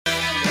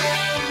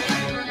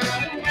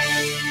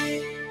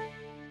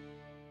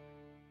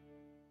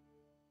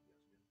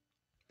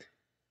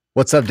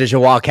What's up,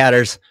 Digital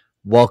Wildcatters?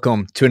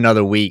 Welcome to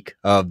another week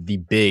of the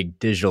Big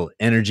Digital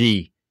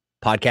Energy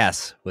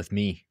Podcast with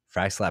me,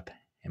 Fragslap,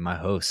 and my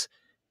host,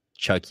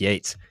 Chuck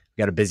Yates.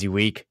 We got a busy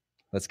week.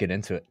 Let's get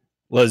into it.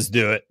 Let's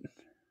do it.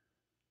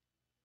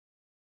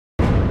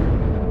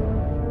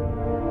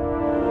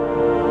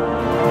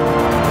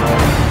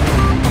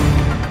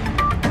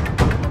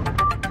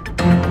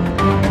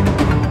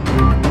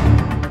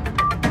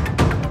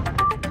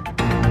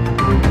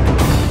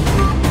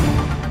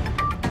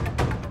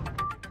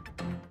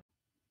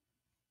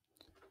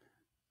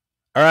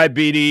 All right,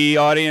 BDE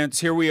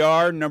audience, here we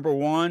are. Number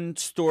one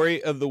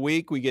story of the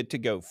week. We get to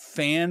go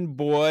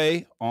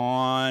fanboy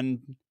on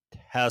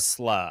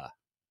Tesla.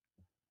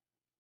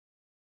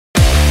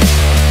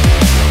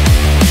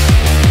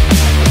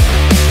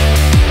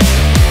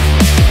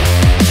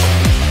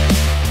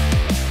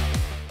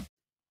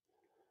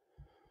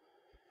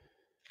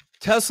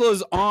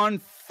 Tesla's on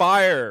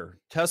fire.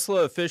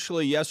 Tesla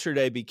officially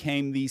yesterday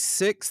became the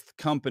sixth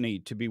company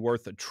to be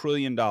worth $1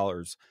 trillion.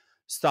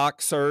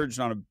 Stock surged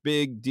on a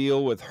big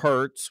deal with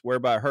Hertz,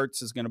 whereby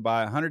Hertz is going to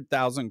buy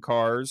 100,000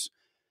 cars,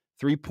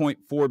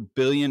 $3.4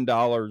 billion,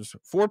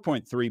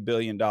 $4.3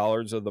 billion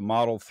of the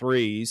Model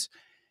 3s,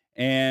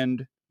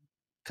 and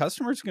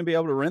customers are going to be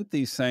able to rent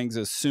these things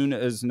as soon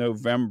as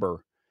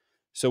November.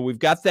 So we've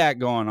got that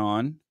going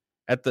on.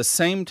 At the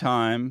same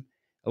time,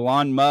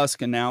 Elon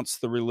Musk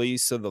announced the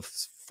release of the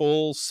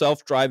full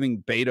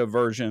self-driving beta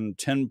version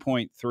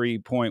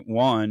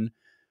 10.3.1,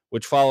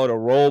 which followed a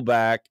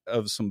rollback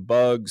of some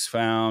bugs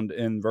found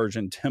in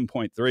version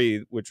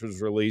 10.3, which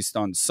was released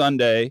on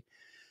Sunday.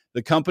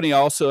 The company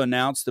also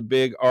announced a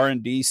big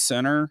R&D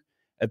center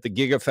at the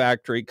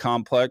Gigafactory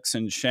complex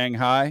in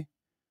Shanghai.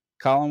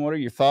 Colin, what are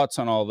your thoughts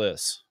on all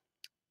this?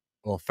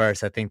 Well,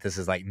 first, I think this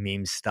is like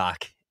meme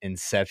stock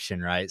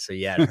inception, right? So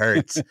yeah, it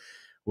hurts,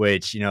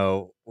 which,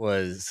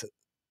 was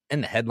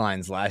in the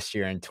headlines last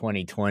year in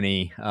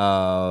 2020,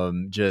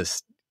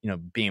 just,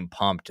 being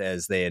pumped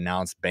as they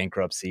announced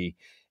bankruptcy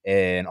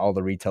and all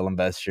the retail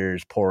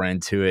investors pour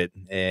into it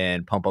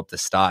and pump up the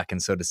stock. And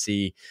so to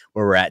see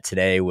where we're at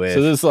today with...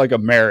 So this is like a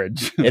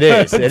marriage. It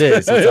is.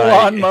 It's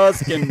Elon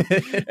Musk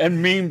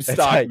and meme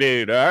stock,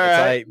 dude. All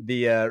right. Like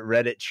the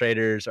Reddit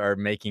traders are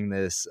making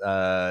this,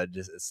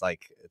 it's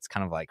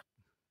kind of like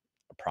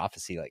a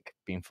prophecy, like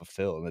being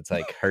fulfilled. It's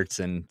like Hertz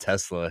and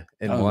Tesla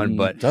in one.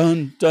 But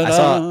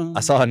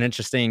I saw an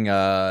interesting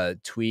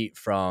tweet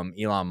from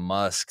Elon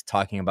Musk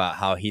talking about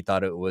how he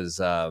thought it was...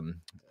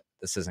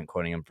 this isn't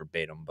quoting him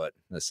verbatim, but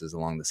this is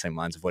along the same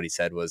lines of what he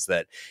said, was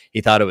that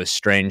he thought it was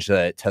strange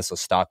that Tesla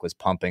stock was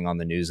pumping on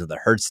the news of the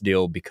Hertz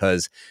deal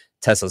because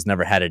Tesla's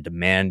never had a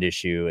demand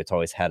issue. It's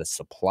always had a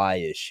supply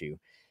issue.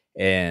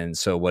 And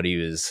so what he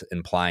was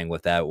implying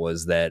with that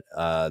was that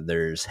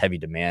there's heavy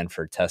demand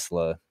for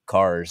Tesla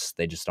cars.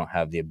 They just don't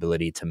have the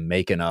ability to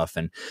make enough.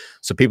 And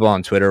so people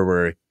on Twitter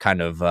were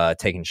kind of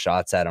taking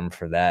shots at him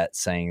for that,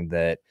 saying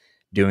that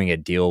doing a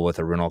deal with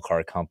a rental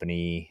car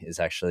company is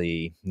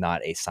actually not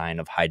a sign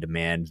of high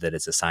demand, that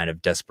it's a sign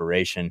of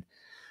desperation.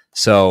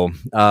 So,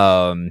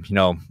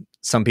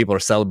 some people are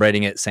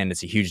celebrating it, saying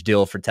it's a huge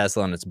deal for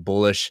Tesla and it's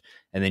bullish.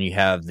 And then you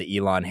have the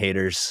Elon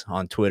haters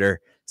on Twitter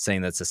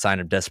saying that's a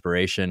sign of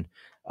desperation.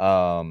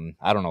 I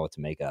don't know what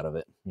to make out of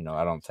it.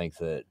 I don't think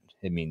that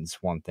it means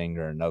one thing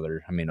or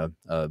another. I mean,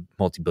 a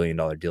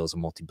multi-billion-dollar deal is a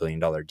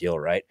multi-billion-dollar deal,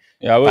 right?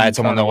 Yeah, I had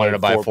someone that wanted to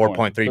buy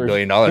 $4.3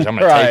 billion. I'm going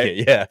to take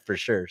it. Yeah, for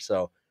sure.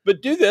 So.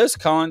 But do this,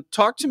 Colin.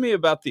 Talk to me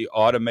about the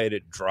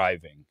automated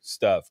driving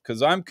stuff,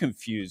 because I'm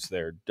confused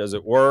there. Does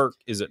it work?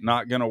 Is it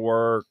not going to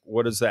work?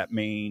 What does that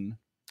mean?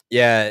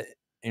 Yeah,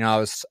 I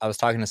was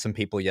talking to some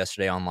people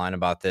yesterday online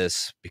about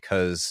this,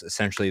 because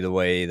essentially the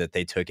way that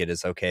they took it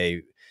is,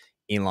 okay,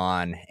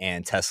 Elon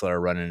and Tesla are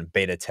running a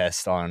beta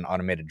test on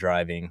automated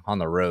driving on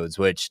the roads,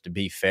 which, to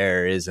be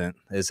fair, isn't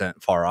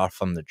far off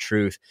from the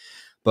truth.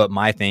 But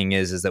my thing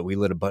is that we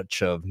let a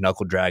bunch of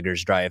knuckle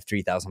draggers drive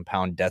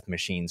 3,000-pound death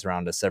machines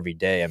around us every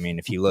day. I mean,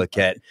 if you look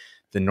at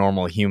the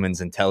normal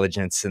human's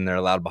intelligence, and they're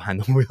allowed behind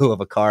the wheel of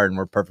a car, and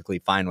we're perfectly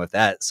fine with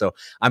that. So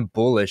I'm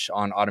bullish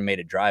on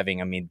automated driving.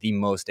 I mean, the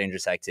most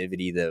dangerous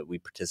activity that we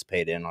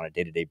participate in on a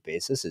day-to-day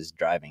basis is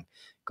driving.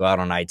 Go out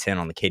on I-10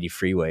 on the Katy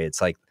freeway.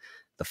 It's like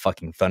the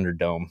fucking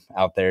Thunderdome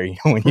out there,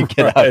 when you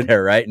get out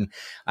there, right? And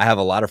I have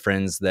a lot of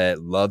friends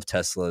that love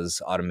Tesla's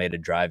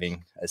automated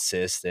driving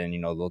assist, and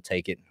they'll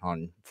take it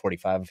on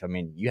 45. I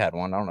mean, you had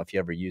one. I don't know if you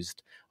ever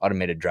used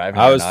automated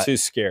driving. I was too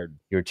scared.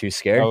 You were too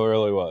scared? I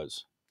really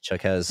was.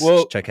 Chuck has.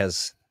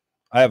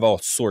 I have all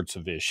sorts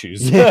of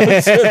issues.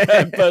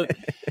 But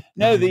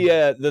no,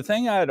 the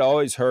thing I had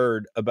always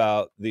heard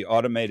about the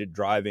automated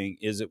driving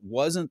is it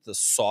wasn't the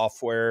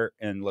software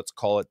and, let's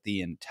call it, the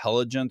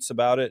intelligence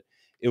about it.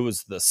 It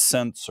was the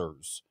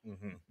sensors,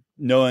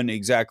 knowing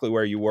exactly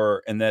where you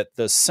were, and that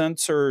the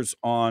sensors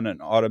on an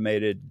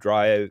automated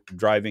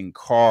driving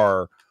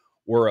car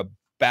were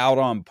about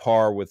on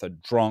par with a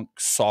drunk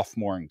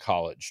sophomore in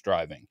college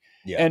driving.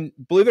 Yeah. And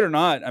believe it or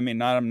not, I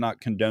mean, I'm not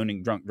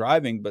condoning drunk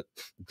driving, but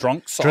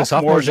drunk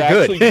sophomores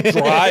actually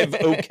drive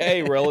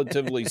okay,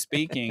 relatively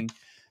speaking.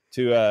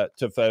 to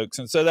folks.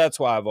 And so that's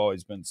why I've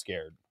always been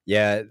scared.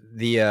 Yeah.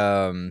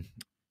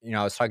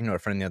 I was talking to a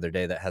friend the other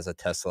day that has a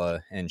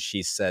Tesla, and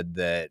she said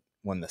that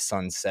when the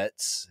sun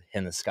sets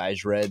and the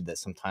sky's red, that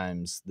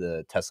sometimes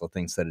the Tesla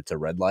thinks that it's a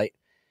red light.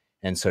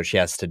 And so she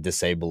has to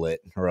disable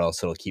it or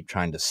else it'll keep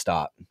trying to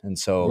stop. And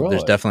so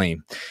there's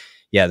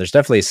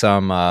definitely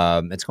some,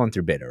 it's going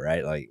through beta,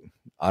 right? Like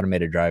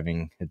automated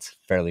driving, it's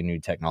fairly new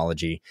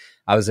technology.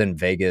 I was in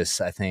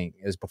Vegas, I think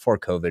it was before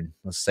COVID,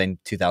 let's say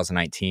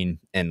 2019,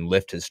 and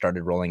Lyft has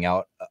started rolling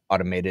out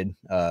automated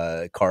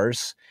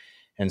cars.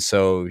 And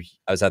so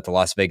I was at the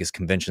Las Vegas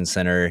Convention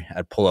Center.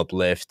 I'd pull up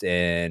Lyft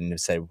and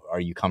said, "Are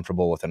you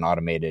comfortable with an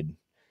automated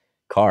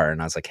car?" And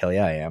I was like, "Hell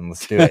yeah, I am.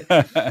 Let's do it."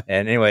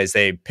 And anyways,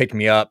 they picked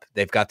me up.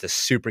 They've got this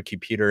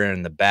supercomputer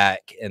in the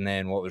back. And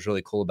then what was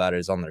really cool about it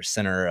is on their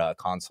center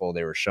console,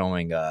 they were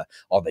showing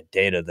all the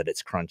data that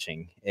it's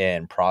crunching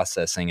and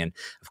processing. And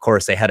of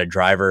course, they had a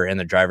driver in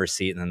the driver's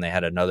seat, and then they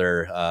had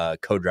another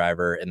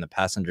co-driver in the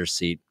passenger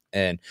seat.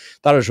 And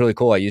thought it was really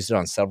cool. I used it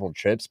on several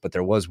trips, but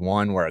there was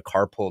one where a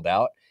car pulled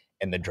out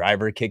and the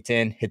driver kicked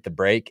in, hit the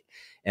brake.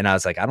 And I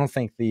was like, I don't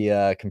think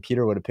the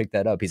computer would have picked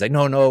that up. He's like,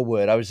 no, it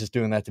would. I was just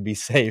doing that to be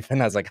safe.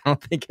 And I was like, I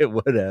don't think it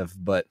would have.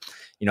 But,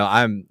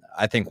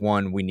 I think,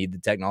 one, we need the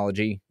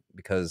technology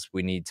because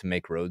we need to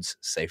make roads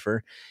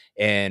safer.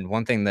 And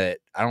one thing that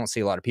I don't see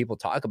a lot of people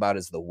talk about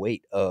is the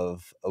weight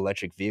of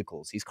electric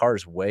vehicles. These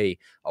cars weigh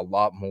a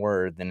lot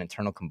more than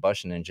internal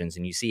combustion engines.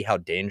 And you see how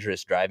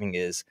dangerous driving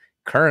is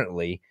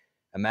currently.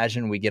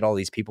 Imagine we get all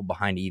these people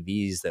behind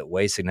EVs that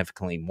weigh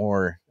significantly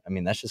more. I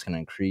mean, that's just going to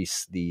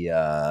increase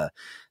the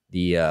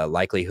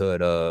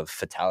likelihood of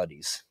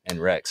fatalities and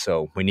wrecks.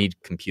 So we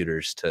need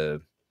computers to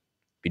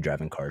be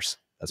driving cars.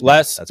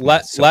 Last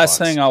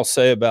thing I'll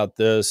say about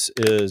this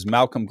is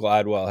Malcolm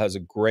Gladwell has a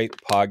great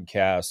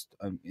podcast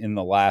in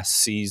the last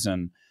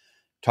season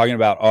talking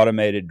about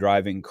automated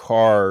driving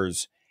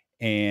cars.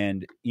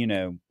 And,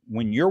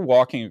 when you're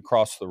walking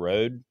across the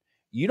road,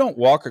 you don't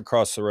walk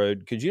across the road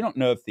because you don't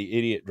know if the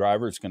idiot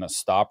driver is going to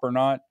stop or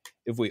not.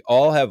 If we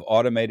all have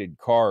automated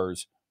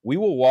cars, we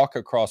will walk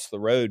across the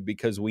road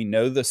because we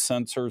know the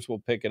sensors will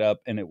pick it up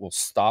and it will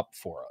stop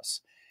for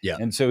us. Yeah.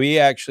 And so he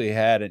actually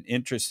had an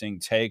interesting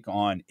take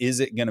on, is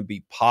it going to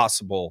be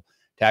possible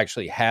to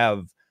actually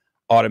have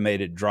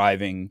automated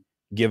driving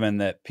given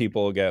that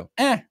people will go,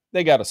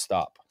 they got to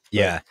stop.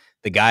 Yeah.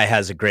 The guy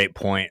has a great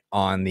point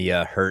on the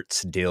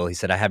Hertz deal. He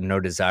said, I have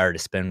no desire to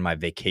spend my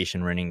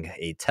vacation renting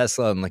a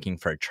Tesla and looking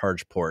for a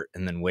charge port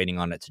and then waiting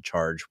on it to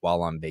charge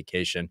while on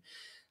vacation.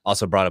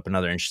 Also brought up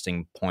another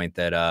interesting point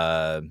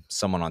that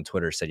someone on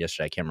Twitter said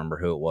yesterday. I can't remember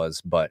who it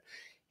was, but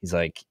he's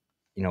like,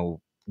 do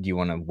you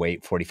want to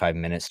wait 45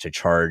 minutes to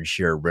charge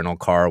your rental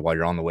car while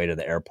you're on the way to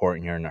the airport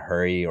and you're in a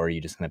hurry, or are you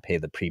just going to pay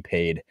the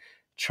prepaid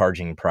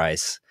charging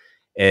price?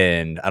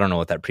 And I don't know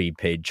what that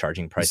prepaid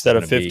charging price instead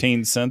of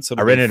 15 cents.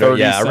 I rented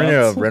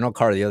a rental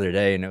car the other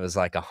day, and it was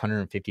like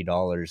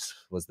 $150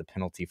 was the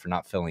penalty for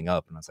not filling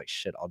up. And I was like,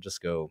 shit, I'll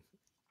just go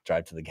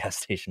drive to the gas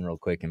station real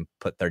quick and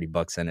put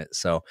 $30 in it.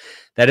 So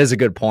that is a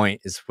good point,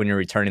 is when you're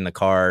returning the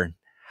car,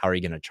 how are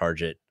you going to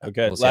charge it?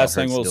 Okay. Last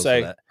thing we'll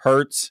say,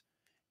 Hertz,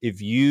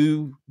 if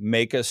you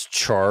make us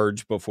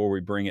charge before we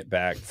bring it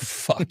back,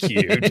 fuck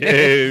you,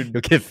 dude.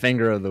 You'll get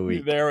finger of the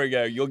week. There we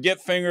go. You'll get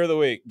finger of the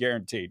week,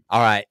 guaranteed. All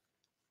right.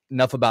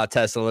 Enough about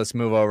Tesla. Let's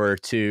move over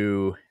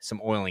to some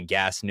oil and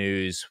gas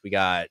news. We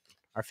got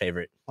one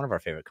of our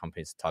favorite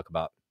companies to talk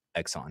about,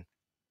 Exxon.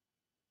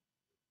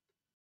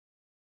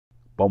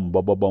 Boom,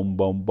 boom, boom, boom,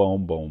 boom,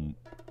 boom, boom.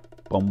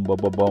 Boom, boom,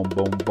 boom, boom,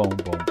 boom, boom,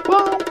 boom.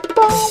 Boom,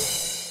 boom.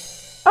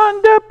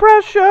 Under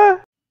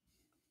pressure.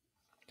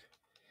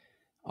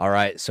 All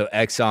right. So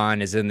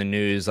Exxon is in the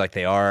news like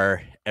they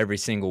are every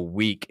single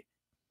week.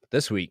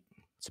 This week,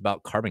 it's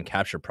about carbon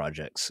capture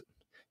projects.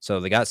 So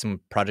they got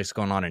some projects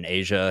going on in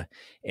Asia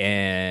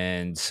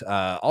and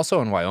also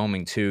in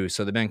Wyoming too.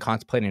 So they've been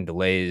contemplating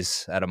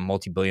delays at a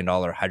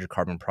multi-billion-dollar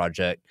hydrocarbon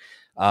project,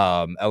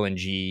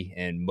 LNG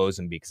in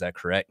Mozambique. Is that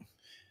correct?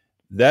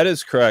 That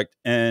is correct.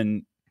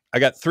 And I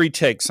got 3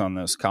 takes on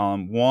this,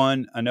 Colin.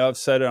 One, I know I've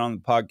said it on the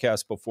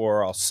podcast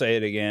before. I'll say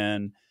it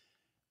again.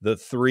 The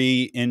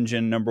 3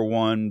 engine number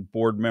 1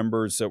 board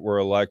members that were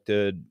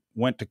elected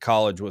went to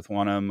college with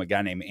one of them, a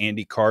guy named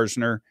Andy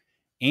Karsner.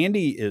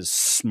 Andy is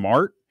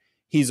smart.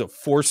 He's a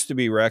force to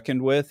be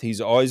reckoned with.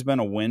 He's always been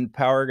a wind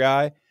power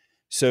guy.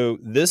 So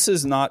this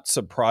is not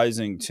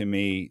surprising to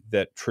me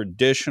that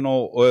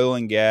traditional oil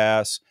and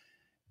gas,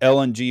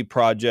 LNG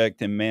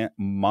project in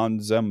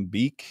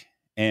Mozambique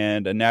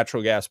and a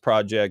natural gas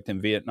project in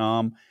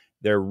Vietnam,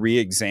 they're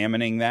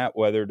re-examining that,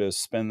 whether to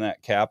spend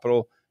that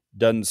capital.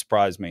 Doesn't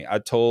surprise me.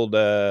 I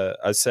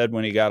said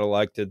when he got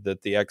elected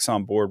that the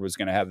Exxon board was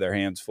going to have their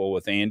hands full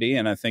with Andy,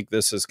 and I think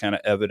this is kind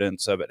of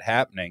evidence of it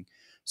happening.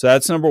 So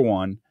that's number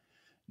 1.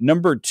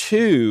 Number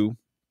 2,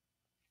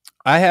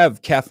 I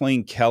have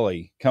Kathleen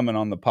Kelly coming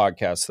on the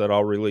podcast that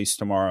I'll release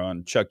tomorrow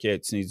on Chuck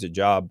Yates Needs a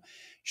Job.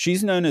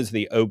 She's known as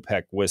the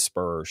OPEC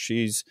whisperer.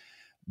 She's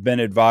been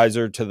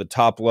advisor to the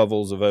top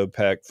levels of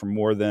OPEC for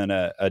more than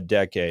a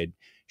decade.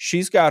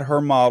 She's got her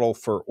model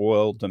for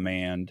oil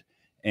demand,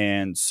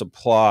 and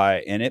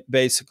supply. And it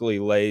basically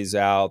lays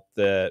out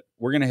that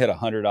we're going to hit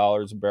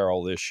 $100 a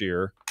barrel this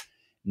year.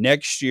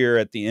 Next year,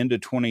 at the end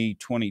of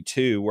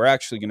 2022, we're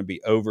actually going to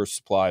be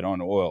oversupplied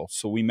on oil.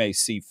 So we may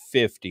see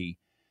 50.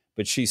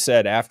 But she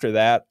said after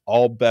that,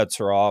 all bets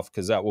are off,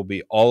 because that will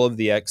be all of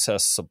the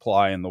excess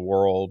supply in the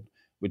world,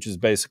 which is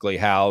basically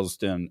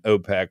housed in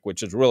OPEC,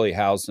 which is really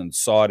housed in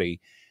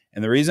Saudi.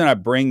 And the reason I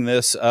bring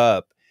this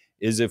up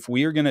is if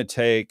we are going to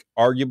take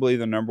arguably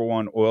the number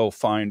one oil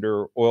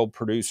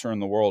producer in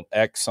the world,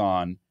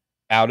 Exxon,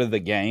 out of the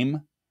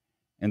game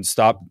and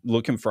stop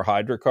looking for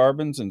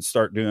hydrocarbons and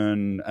start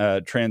doing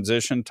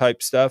transition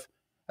type stuff,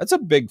 that's a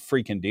big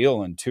freaking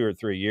deal in 2 or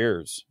 3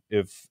 years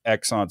if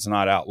Exxon's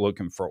not out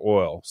looking for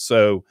oil.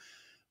 So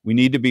we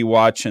need to be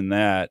watching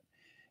that.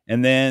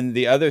 And then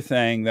the other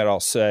thing that I'll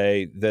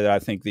say that I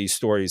think these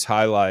stories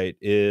highlight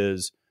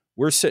is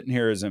we're sitting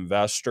here as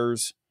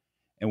investors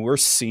and we're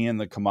seeing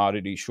the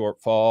commodity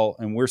shortfall,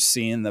 and we're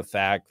seeing the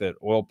fact that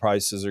oil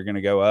prices are going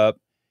to go up.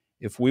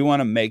 If we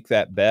want to make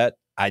that bet,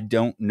 I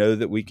don't know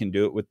that we can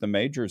do it with the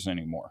majors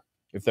anymore.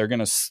 If they're going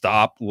to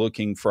stop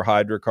looking for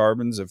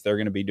hydrocarbons, if they're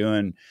going to be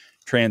doing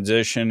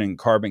transition and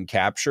carbon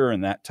capture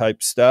and that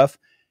type stuff,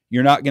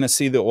 you're not going to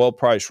see the oil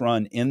price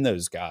run in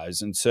those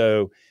guys. And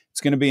so it's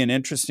going to be an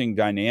interesting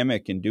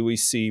dynamic. And do we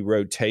see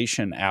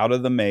rotation out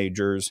of the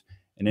majors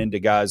and into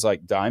guys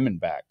like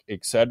Diamondback,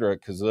 et cetera,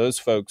 because those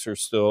folks are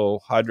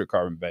still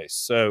hydrocarbon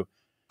based. So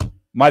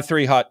my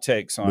 3 hot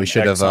takes on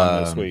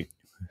Exxon this week.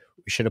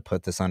 We should have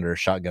put this under a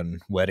shotgun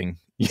wedding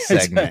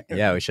segment.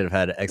 Yeah, we should have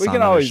had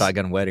Exxon under a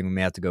shotgun wedding. We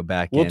may have to go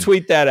back. We'll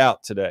tweet that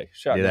out today.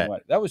 Shotgun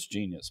wedding. That was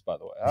genius, by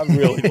the way. I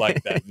really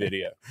like that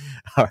video.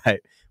 All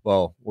right.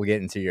 Well, we'll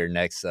get into your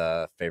next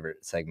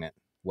favorite segment.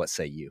 What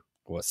say you?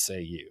 What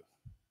say you?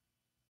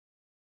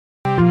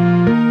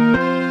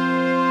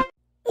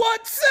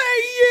 What say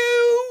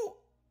you?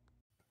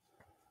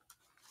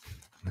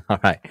 All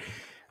right.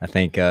 I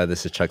think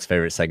this is Chuck's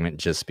favorite segment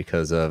just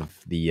because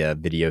of the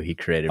video he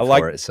created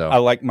for it. So I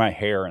like my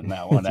hair in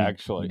that one,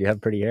 actually. You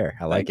have pretty hair.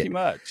 I like it. Thank you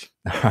much.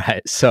 All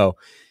right. So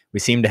we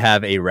seem to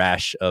have a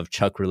rash of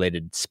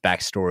Chuck-related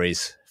SPAC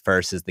stories.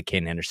 First is the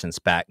Kayne Anderson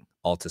SPAC.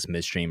 Altus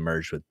Midstream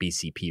merged with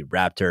BCP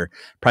Raptor,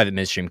 private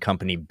midstream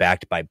company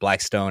backed by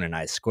Blackstone and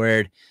I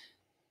Squared.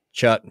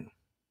 Chuck,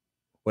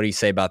 what do you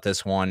say about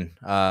this one?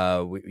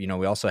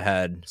 We also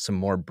had some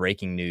more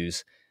breaking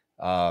news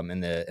in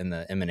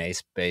the M&A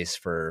space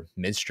for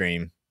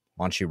midstream.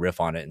 Why don't you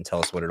riff on it and tell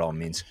us what it all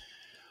means?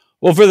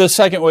 Well, for the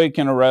second week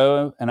in a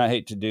row, and I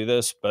hate to do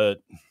this,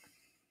 but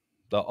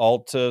the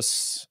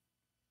Altus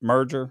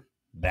merger,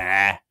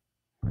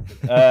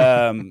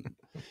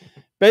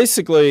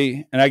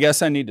 basically, and I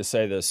guess I need to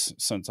say this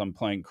since I'm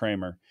playing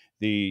Kramer,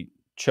 the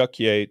Chuck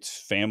Yates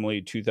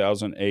Family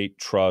 2008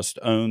 Trust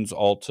owns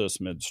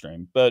Altus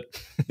Midstream. But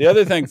the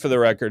other thing for the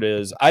record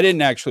is I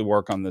didn't actually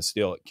work on this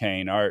deal at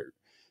Kayne.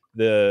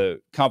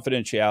 The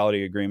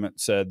confidentiality agreement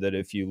said that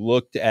if you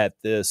looked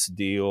at this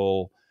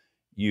deal,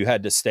 you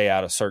had to stay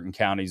out of certain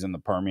counties in the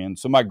Permian.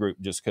 So my group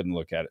just couldn't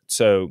look at it.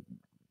 So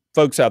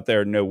folks out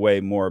there know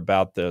way more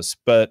about this.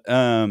 But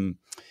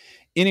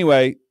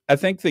anyway, I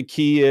think the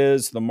key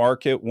is the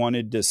market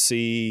wanted to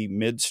see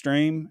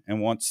midstream and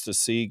wants to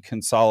see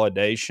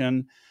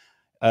consolidation.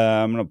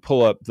 I'm going to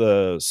pull up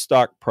the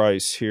stock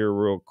price here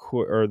real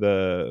quick, or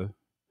the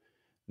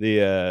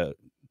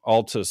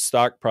Altus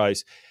stock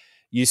price.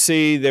 You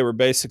see they were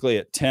basically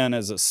at 10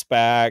 as a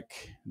SPAC.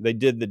 They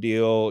did the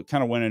deal. It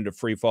kind of went into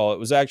free fall. It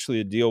was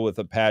actually a deal with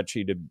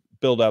Apache to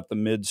build out the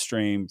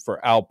midstream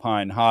for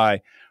Alpine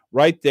High.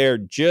 Right there,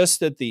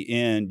 just at the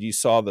end, you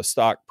saw the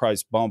stock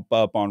price bump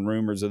up on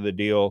rumors of the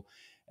deal,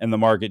 and the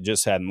market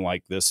just hadn't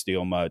liked this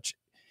deal much.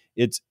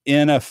 It's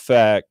in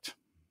effect,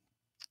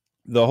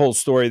 the whole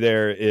story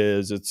there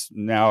is it's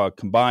now a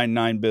combined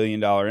 $9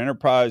 billion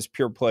enterprise,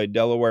 pure play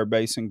Delaware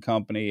Basin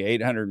company,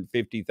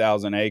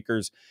 850,000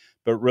 acres.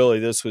 But really,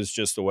 this was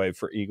just a way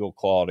for Eagle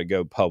Claw to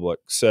go public.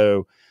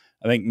 So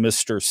I think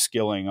Mr.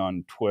 Skilling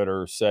on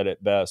Twitter said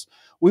it best.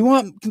 We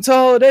want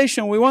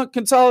consolidation. We want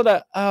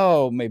consolidate.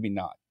 Oh, maybe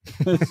not.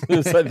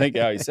 That's, I think,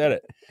 how he said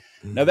it.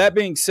 Now, that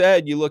being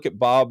said, you look at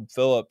Bob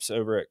Phillips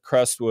over at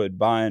Crestwood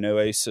buying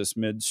Oasis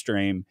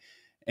Midstream,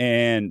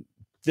 and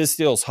this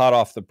deal's hot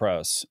off the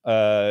press.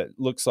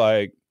 Looks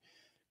like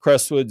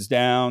Crestwood's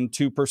down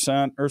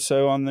 2% or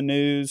so on the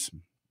news.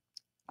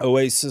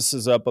 Oasis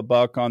is up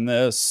 $1 on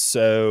this.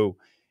 So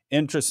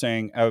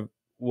interesting.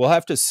 We'll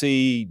have to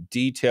see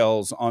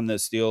details on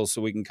this deal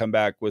so we can come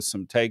back with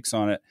some takes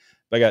on it.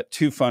 But I got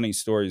 2 funny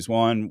stories.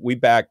 One, we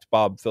backed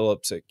Bob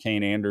Phillips at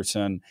Kayne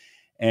Anderson.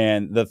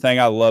 And the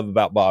thing I love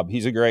about Bob,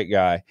 he's a great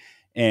guy.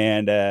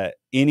 And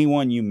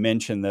anyone you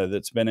mention, though,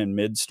 that's been in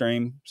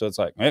midstream, so it's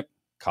like, hey,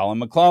 Colin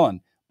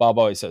McClellan. Bob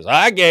always says,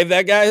 I gave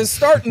that guy his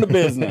start in the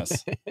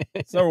business.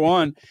 That's number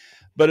one.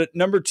 But at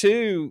number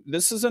 2,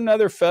 this is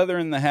another feather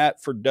in the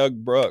hat for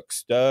Doug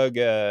Brooks. Doug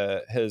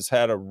has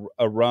had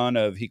a run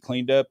of, he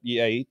cleaned up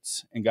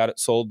Yates and got it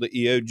sold to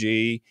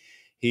EOG.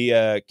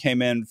 He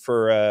came in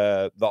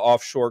for the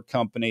offshore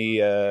company,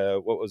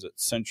 what was it,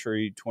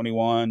 Century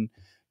 21,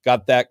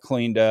 got that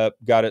cleaned up,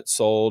 got it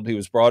sold. He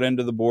was brought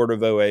into the board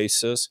of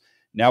Oasis.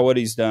 Now what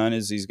he's done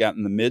is he's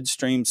gotten the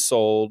midstream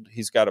sold.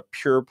 He's got a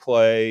pure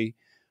play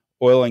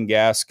oil and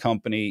gas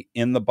company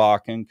in the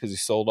Bakken because he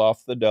sold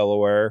off the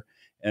Delaware,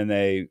 and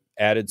they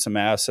added some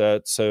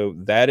assets. So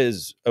that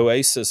is,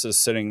 Oasis is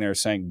sitting there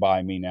saying,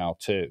 buy me now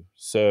too.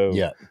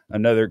 So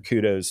another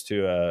kudos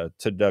to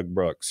Doug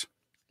Brooks.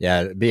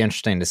 Yeah, it'd be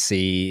interesting to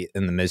see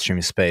in the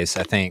midstream space.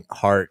 I think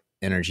Hart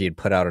Energy had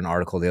put out an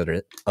article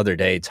the other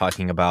day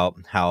talking about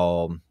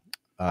how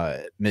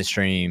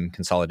midstream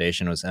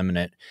consolidation was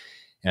imminent.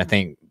 And I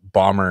think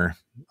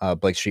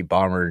Blake Street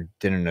Bomber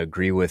didn't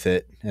agree with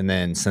it. And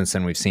then since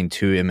then, we've seen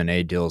 2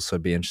 M&A deals. So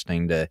it'd be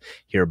interesting to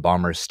hear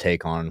Bomber's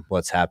take on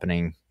what's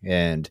happening.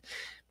 And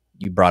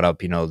you brought up,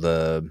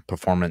 the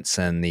performance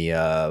in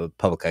the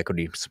public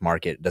equity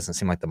market. It doesn't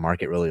seem like the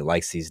market really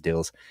likes these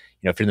deals.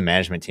 If you're the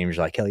management team,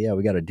 you're like, hell yeah,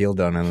 we got a deal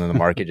done. And then the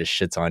market just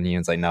shits on you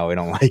and it's like, no, we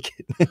don't like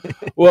it.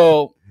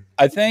 Well,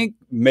 I think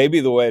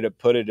maybe the way to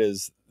put it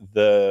is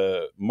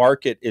the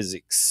market is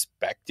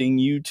expecting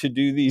you to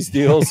do these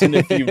deals. And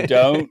if you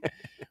don't,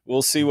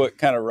 we'll see what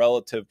kind of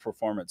relative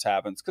performance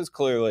happens. Because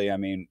clearly,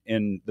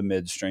 in the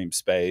midstream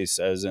space,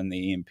 as in the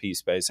E&P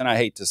space, and I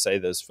hate to say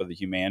this for the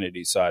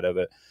humanity side of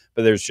it,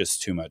 but there's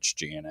just too much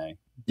G&A.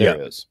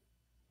 There is.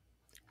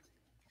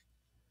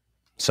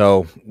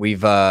 So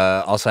we've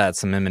also had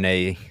some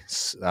M&A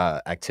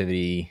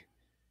activity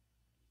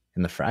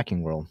in the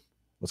fracking world.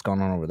 What's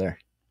going on over there?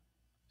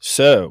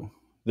 So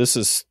this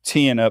is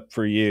teeing up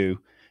for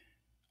you.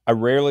 I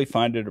rarely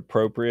find it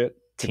appropriate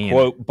to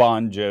quote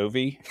Bon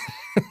Jovi,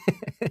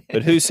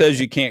 but who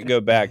says you can't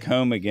go back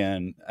home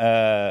again?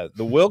 The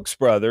Wilks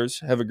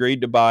brothers have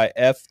agreed to buy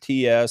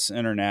FTS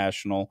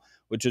International,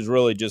 which is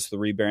really just the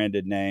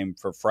rebranded name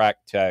for Frac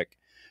Tech,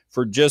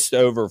 for just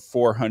over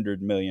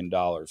 $400 million.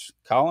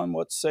 Colin,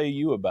 what say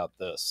you about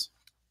this?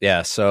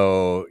 Yeah,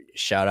 so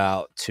shout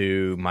out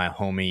to my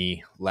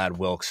homie Lad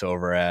Wilks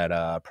over at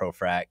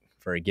ProFrac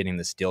for getting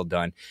this deal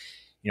done.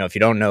 If you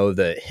don't know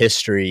the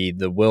history,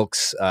 the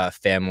Wilks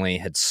family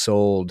had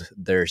sold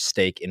their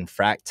stake in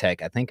Frac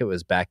Tech. I think it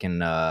was back in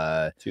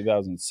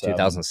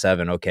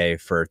 2007. Okay,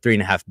 for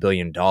 $3.5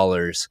 billion.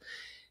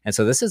 And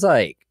so this is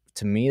like,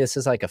 to me, this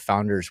is like a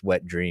founder's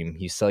wet dream.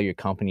 You sell your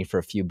company for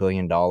a few $1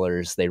 billion,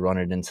 they run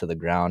it into the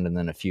ground, and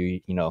then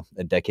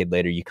a decade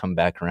later, you come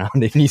back around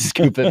and you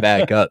scoop it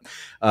back up.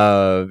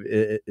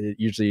 It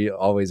usually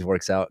always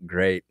works out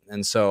great.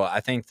 And so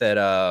I think that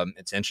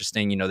it's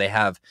interesting. They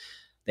have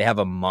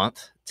a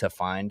month to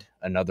find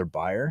another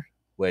buyer,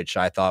 which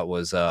I thought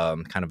was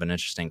kind of an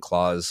interesting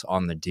clause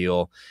on the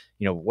deal.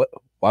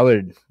 Why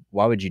would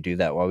you do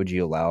that? Why would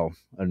you allow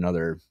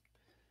another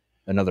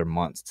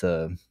month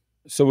to?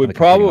 So we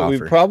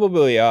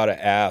probably ought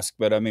to ask,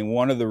 but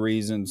one of the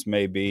reasons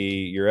may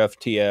be you're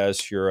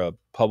FTS, you're a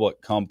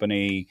public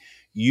company.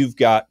 You've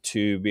got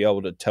to be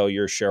able to tell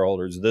your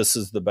shareholders, this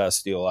is the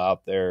best deal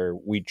out there.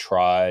 We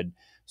tried.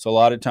 So a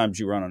lot of times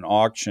you run an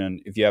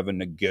auction. If you have a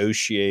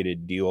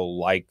negotiated deal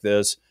like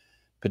this,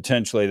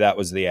 potentially that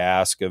was the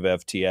ask of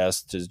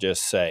FTS to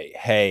just say,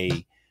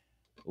 hey,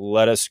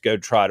 let us go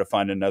try to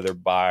find another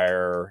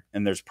buyer.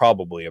 And there's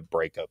probably a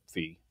breakup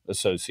fee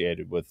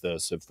associated with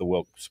this if the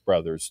Wilks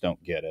brothers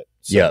don't get it.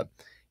 So.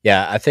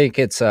 Yeah. I think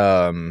it's,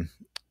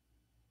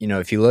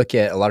 if you look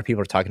at, a lot of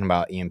people are talking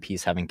about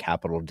E&Ps having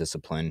capital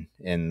discipline,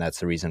 and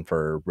that's the reason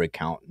for rig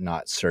count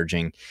not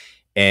surging.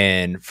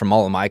 And from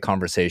all of my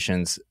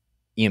conversations,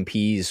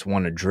 E&Ps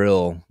want to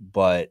drill,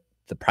 but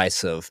the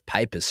price of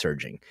pipe is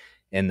surging,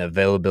 and the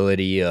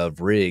availability of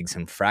rigs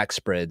and frac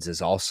spreads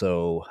is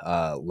also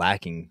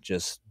lacking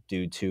just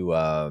due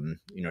to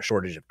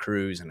shortage of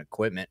crews and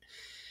equipment.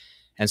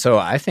 And so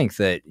I think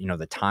that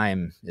the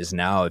time is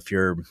now. If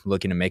you're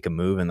looking to make a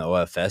move in the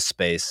OFS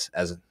space,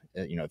 as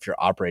if you're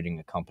operating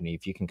a company,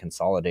 if you can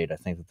consolidate, I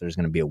think that there's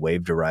going to be a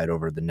wave to ride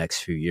over the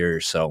next few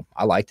years. So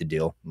I like the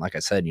deal. Like I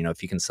said,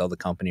 if you can sell the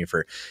company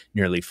for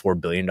nearly $4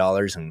 billion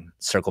and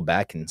circle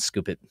back and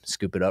scoop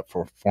it up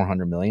for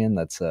 $400 million,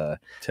 that's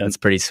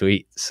pretty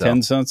sweet. So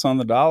 10 cents on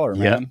the dollar,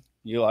 man. Yeah.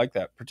 You like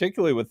that,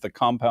 particularly with the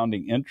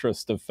compounding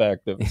interest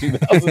effect of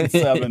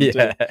 2007.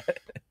 Yeah.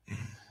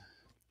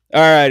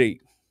 All righty.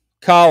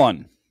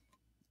 Colin,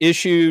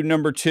 issue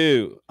number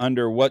 2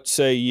 under What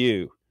Say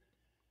You?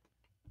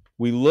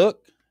 We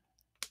look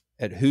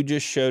at who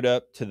just showed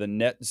up to the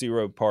net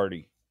zero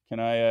party. Can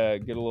I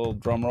get a little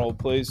drum roll,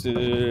 please?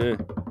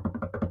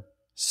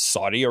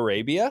 Saudi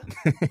Arabia?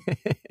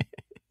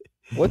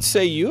 What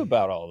say you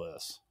about all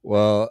this?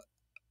 Well,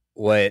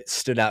 what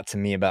stood out to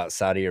me about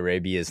Saudi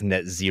Arabia's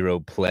net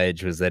zero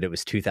pledge was that it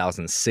was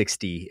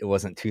 2060. It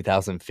wasn't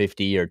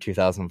 2050 or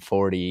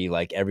 2040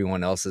 like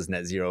everyone else's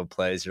net zero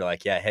pledge. You're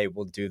like, yeah, hey,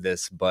 we'll do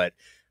this, but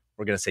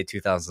we're going to say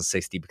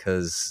 2060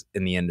 because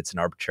in the end, it's an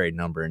arbitrary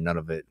number and none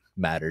of it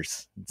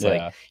matters. It's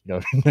like,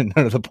 none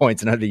of the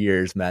points, none of the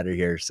years matter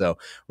here. So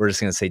we're just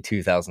going to say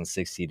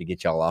 2060 to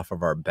get y'all off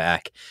of our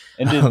back.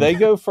 And did they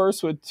go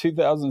first with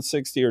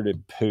 2060 or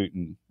did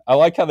Putin? I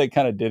like how they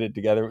kind of did it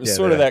together. It was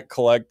sort of that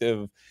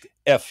collective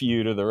F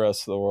you to the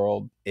rest of the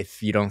world.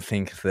 If you don't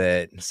think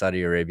that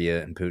Saudi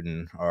Arabia and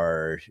Putin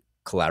are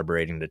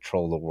collaborating to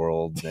troll the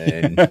world,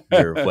 then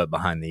you're wet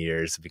behind the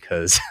ears,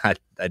 because I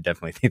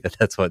definitely think that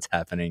that's what's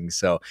happening.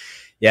 So,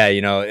 yeah,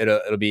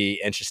 it'll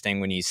be interesting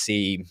when you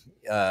see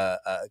a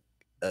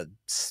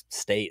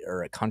state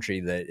or a country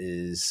that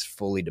is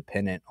fully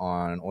dependent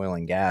on oil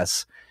and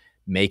gas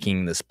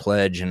making this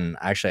pledge. And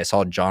actually, I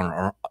saw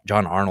John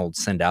Arnold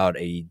send out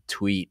a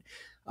tweet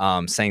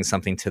saying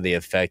something to the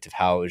effect of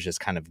how it was just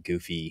kind of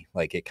goofy.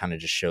 Like, it kind of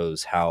just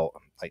shows how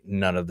like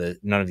none of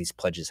these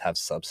pledges have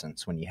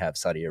substance when you have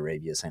Saudi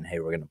Arabia saying, hey,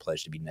 we're going to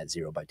pledge to be net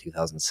zero by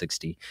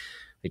 2060.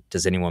 Like,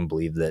 does anyone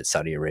believe that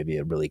Saudi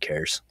Arabia really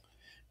cares?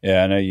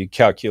 Yeah, I know you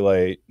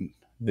calculate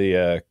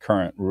the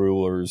current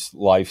ruler's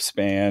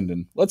lifespan,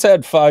 and let's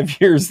add 5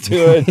 years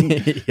to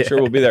it. Yeah.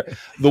 Sure, we'll be there.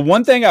 The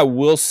one thing I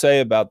will say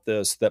about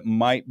this that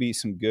might be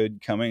some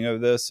good coming of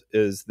this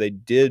is they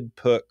did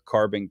put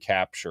carbon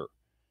capture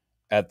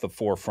at the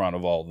forefront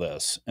of all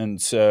this.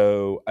 And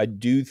so I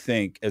do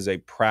think, as a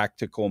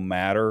practical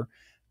matter,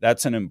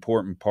 that's an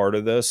important part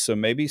of this. So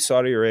maybe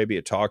Saudi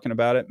Arabia talking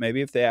about it,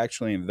 maybe if they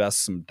actually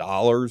invest some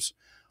dollars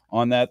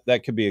on that,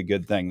 that could be a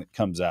good thing that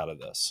comes out of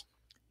this.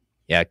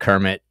 Yeah,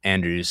 Kermit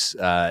Andrews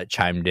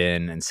chimed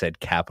in and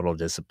said capital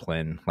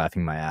discipline,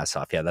 laughing my ass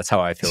off. Yeah, that's how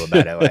I feel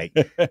about it. Like,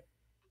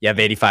 you have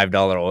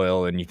 $85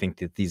 oil and you think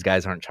that these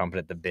guys aren't chomping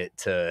at the bit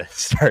to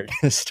start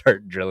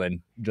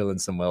drilling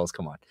some wells.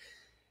 Come on.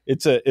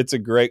 It's a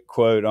great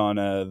quote on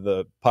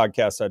the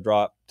podcast I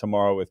dropped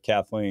tomorrow with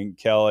Kathleen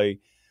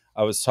Kelly.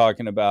 I was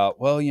talking about,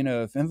 well,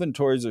 if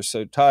inventories are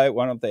so tight,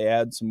 why don't they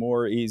add some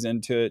more ease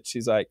into it?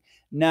 She's like,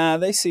 nah,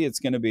 they see it's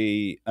going to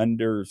be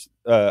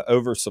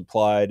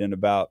oversupplied in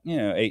about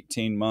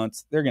 18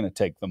 months. They're going to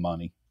take the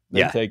money.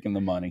 They're taking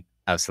the money.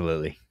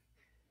 Absolutely.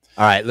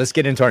 All right, let's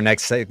get into our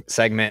next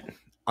segment,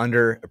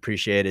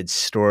 underappreciated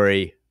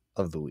story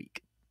of the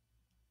week.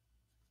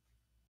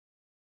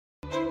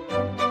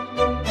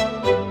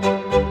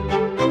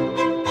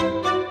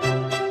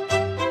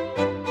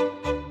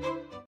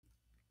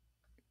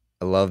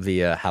 I love the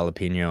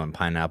jalapeno and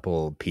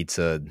pineapple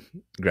pizza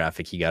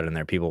graphic you got in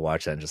there. People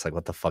watch that and just like,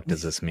 what the fuck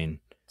does this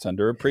mean? It's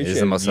underappreciated. It is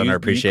the most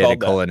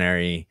underappreciated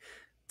culinary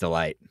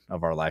delight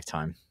of our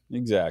lifetime.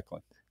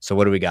 Exactly. So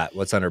what do we got?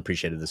 What's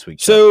underappreciated this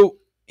week? So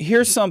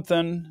here's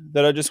something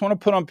that I just want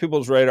to put on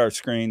people's radar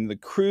screen. The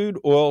crude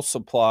oil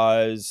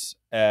supplies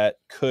at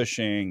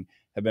Cushing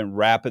have been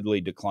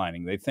rapidly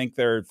declining. They think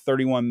there are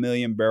 31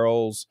 million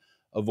barrels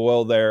of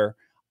oil there.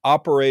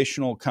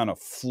 Operational kind of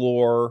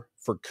floor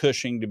for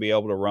Cushing to be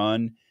able to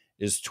run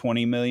is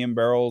 20 million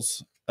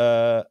barrels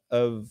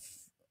of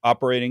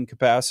operating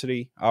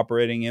capacity,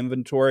 operating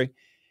inventory.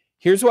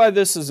 Here's why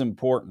this is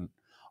important.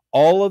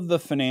 All of the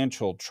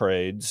financial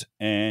trades,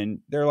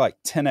 and they're like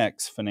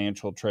 10x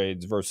financial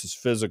trades versus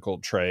physical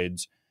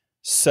trades,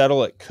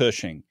 settle at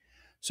Cushing.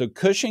 So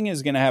Cushing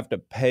is going to have to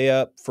pay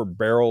up for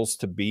barrels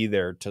to be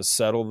there to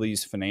settle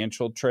these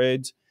financial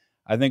trades.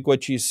 I think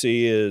what you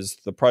see is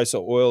the price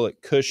of oil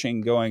at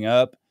Cushing going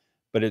up,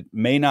 but it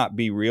may not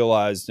be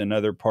realized in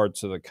other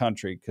parts of the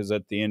country, because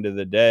at the end of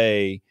the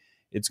day,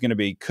 it's going to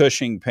be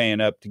Cushing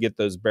paying up to get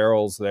those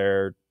barrels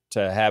there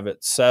to have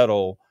it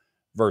settle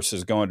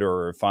versus going to a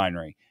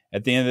refinery.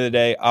 At the end of the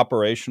day,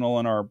 operational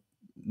in our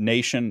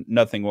nation,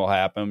 nothing will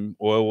happen.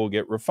 Oil will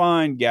get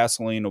refined,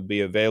 gasoline will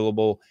be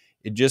available.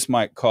 It just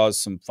might cause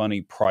some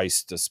funny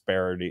price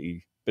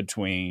disparity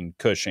between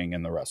Cushing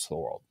and the rest of the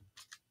world.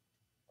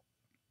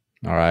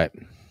 All right.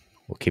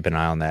 We'll keep an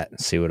eye on that and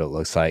see what it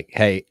looks like.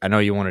 Hey, I know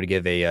you wanted to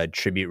give a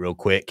tribute real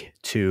quick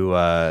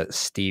to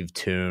Steve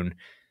Toon.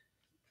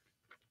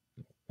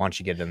 Why don't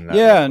you get into that?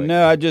 Yeah,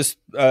 no, I just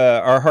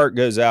our heart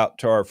goes out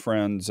to our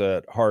friends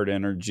at Hart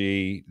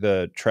Energy.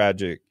 The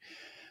tragic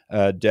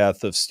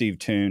death of Steve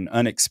Toon,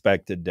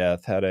 unexpected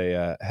death, had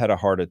a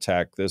heart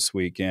attack this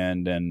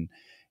weekend, and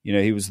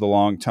he was the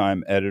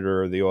longtime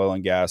editor of the Oil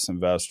and Gas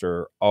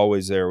Investor,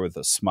 always there with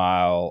a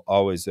smile,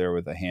 always there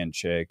with a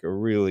handshake, a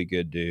really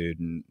good dude.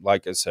 And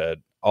like I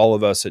said, all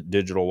of us at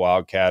Digital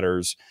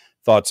Wildcatters,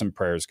 thoughts and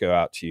prayers go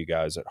out to you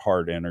guys at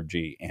Hart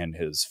Energy and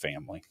his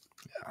family.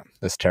 Yeah,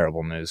 that's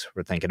terrible news.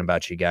 We're thinking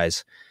about you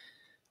guys.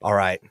 All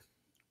right.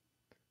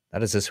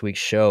 That is this week's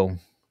show.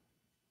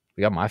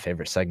 We got my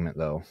favorite segment,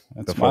 though.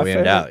 That's before we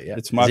end out. Yeah.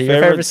 It's my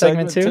favorite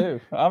segment too.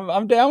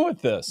 I'm down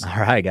with this.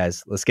 All right,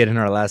 guys. Let's get into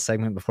our last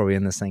segment before we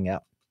end this thing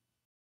out.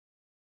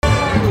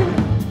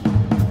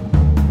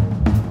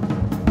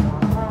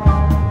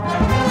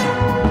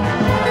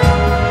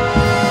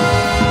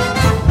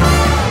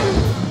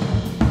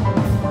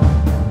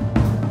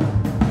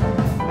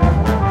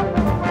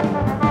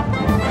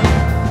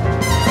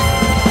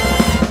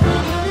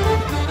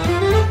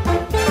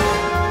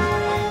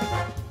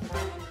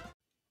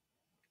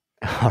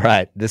 All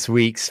right, this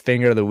week's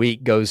Finger of the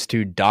Week goes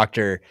to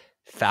Dr.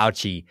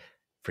 Fauci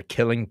for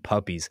killing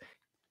puppies.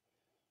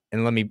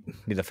 And let me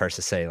be the first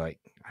to say,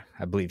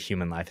 I believe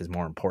human life is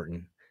more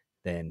important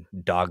than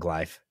dog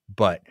life,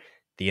 but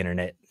the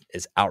internet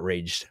is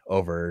outraged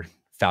over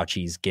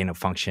Fauci's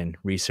gain-of-function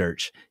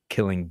research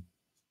killing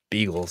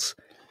beagles.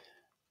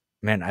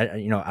 man, I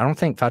don't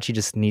think Fauci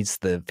just needs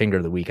the finger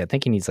of the week. I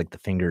think he needs like the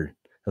finger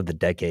of the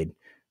decade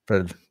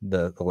for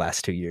the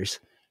last 2 years.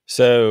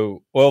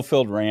 So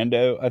Oilfield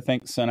Rando, I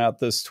think, sent out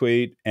this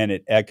tweet, and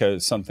it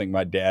echoes something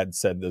my dad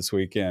said this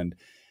weekend.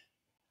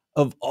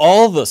 Of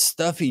all the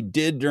stuff he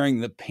did during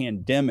the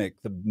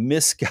pandemic, the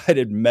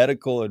misguided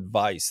medical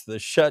advice, the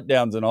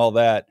shutdowns and all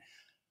that,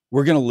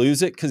 we're going to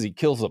lose it because he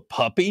kills a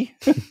puppy.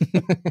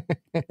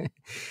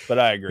 But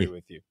I agree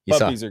with you.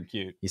 Puppies are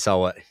cute. You saw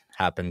what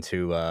happened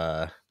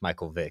to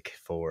Michael Vick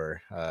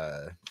for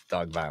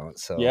dog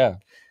violence. So yeah,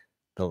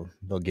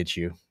 they'll get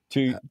you.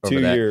 Two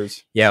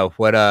years. Yeah.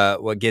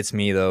 What gets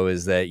me though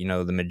is that,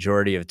 the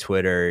majority of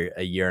Twitter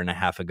a year and a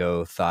half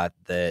ago thought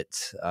that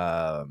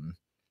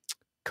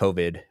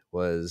COVID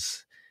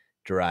was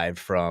derived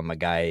from a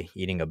guy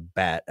eating a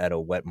bat at a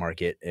wet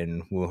market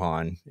in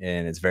Wuhan,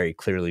 and it's very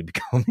clearly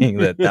becoming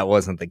that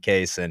wasn't the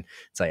case. And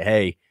it's like,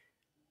 hey,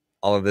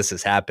 all of this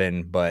has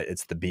happened, but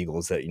it's the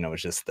Beagles that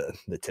it's just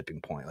the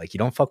tipping point. Like, you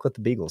don't fuck with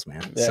the Beagles,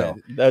 man. Yeah, so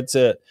that's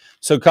it.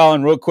 So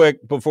Colin, real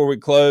quick before we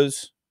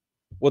close,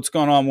 what's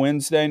going on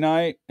Wednesday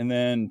night, and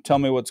then tell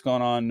me what's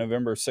going on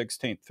November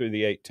 16th through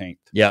the 18th.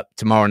 Yep,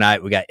 tomorrow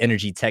night we got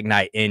Energy Tech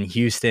Night in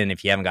Houston.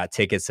 If you haven't got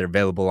tickets, they're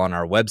available on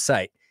our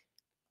website.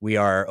 We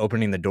are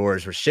opening the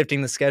doors. We're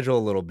shifting the schedule a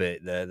little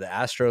bit. The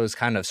Astros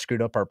kind of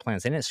screwed up our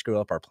plans. They didn't screw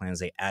up our plans.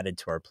 They added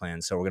to our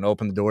plans. So we're going to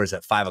open the doors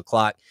at 5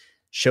 o'clock.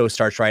 Show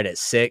starts right at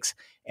 6,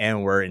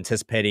 and we're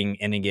anticipating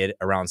ending it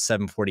around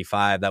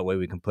 7:45. That way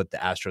we can put the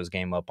Astros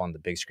game up on the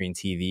big screen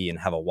TV and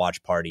have a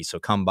watch party. So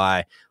come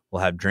by.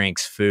 We'll have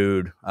drinks,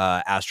 food,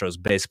 Astros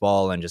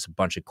baseball, and just a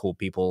bunch of cool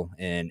people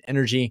in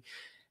Energy.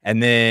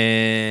 And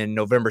then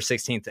November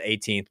 16th to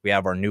 18th, we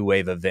have our New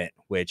Wave event,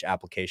 which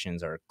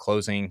applications are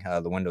closing.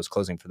 The window's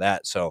closing for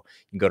that. So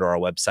you can go to our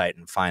website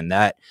and find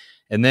that.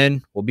 And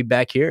then we'll be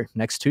back here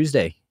next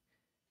Tuesday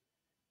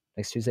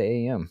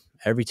a.m.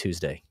 every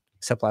Tuesday.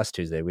 Except last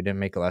Tuesday. We didn't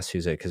make it last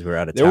Tuesday because we were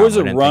out of town. There was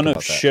a run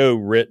of show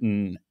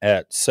written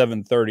at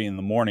 7:30 in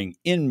the morning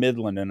in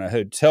Midland in a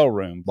hotel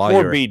room for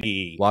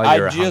BDE.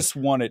 I just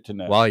wanted to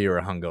know. While you were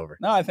hungover.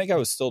 No, I think I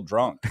was still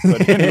drunk.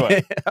 But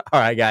anyway.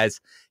 All right,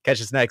 guys. Catch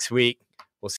us next week.